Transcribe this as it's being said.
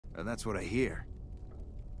That's what I hear.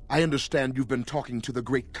 I understand you've been talking to the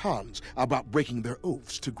great Karls about breaking their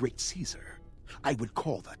oaths to Great Caesar. I would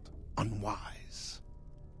call that unwise.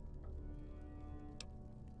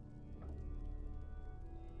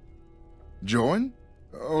 Join?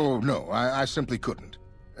 Oh, no, I simply couldn't.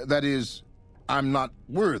 That is, I'm not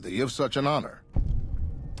worthy of such an honor.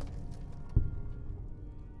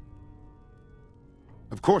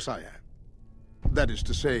 Of course I am. That is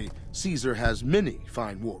to say, Caesar has many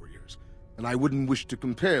fine warriors, and I wouldn't wish to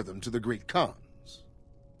compare them to the great Khans.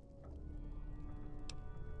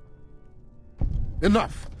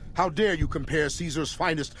 Enough! How dare you compare Caesar's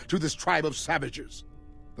finest to this tribe of savages?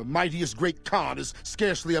 The mightiest great Khan is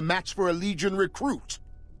scarcely a match for a legion recruit.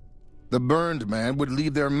 The burned man would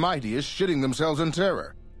leave their mightiest shitting themselves in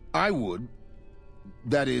terror. I would.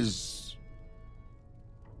 That is...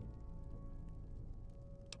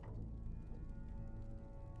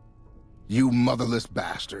 You motherless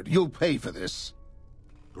bastard. You'll pay for this.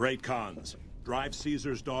 Great Khans, drive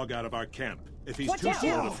Caesar's dog out of our camp. If he's too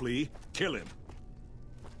slow to flee, kill him.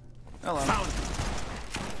 Hello. Found him.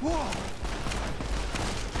 Whoa!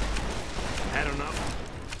 Had enough?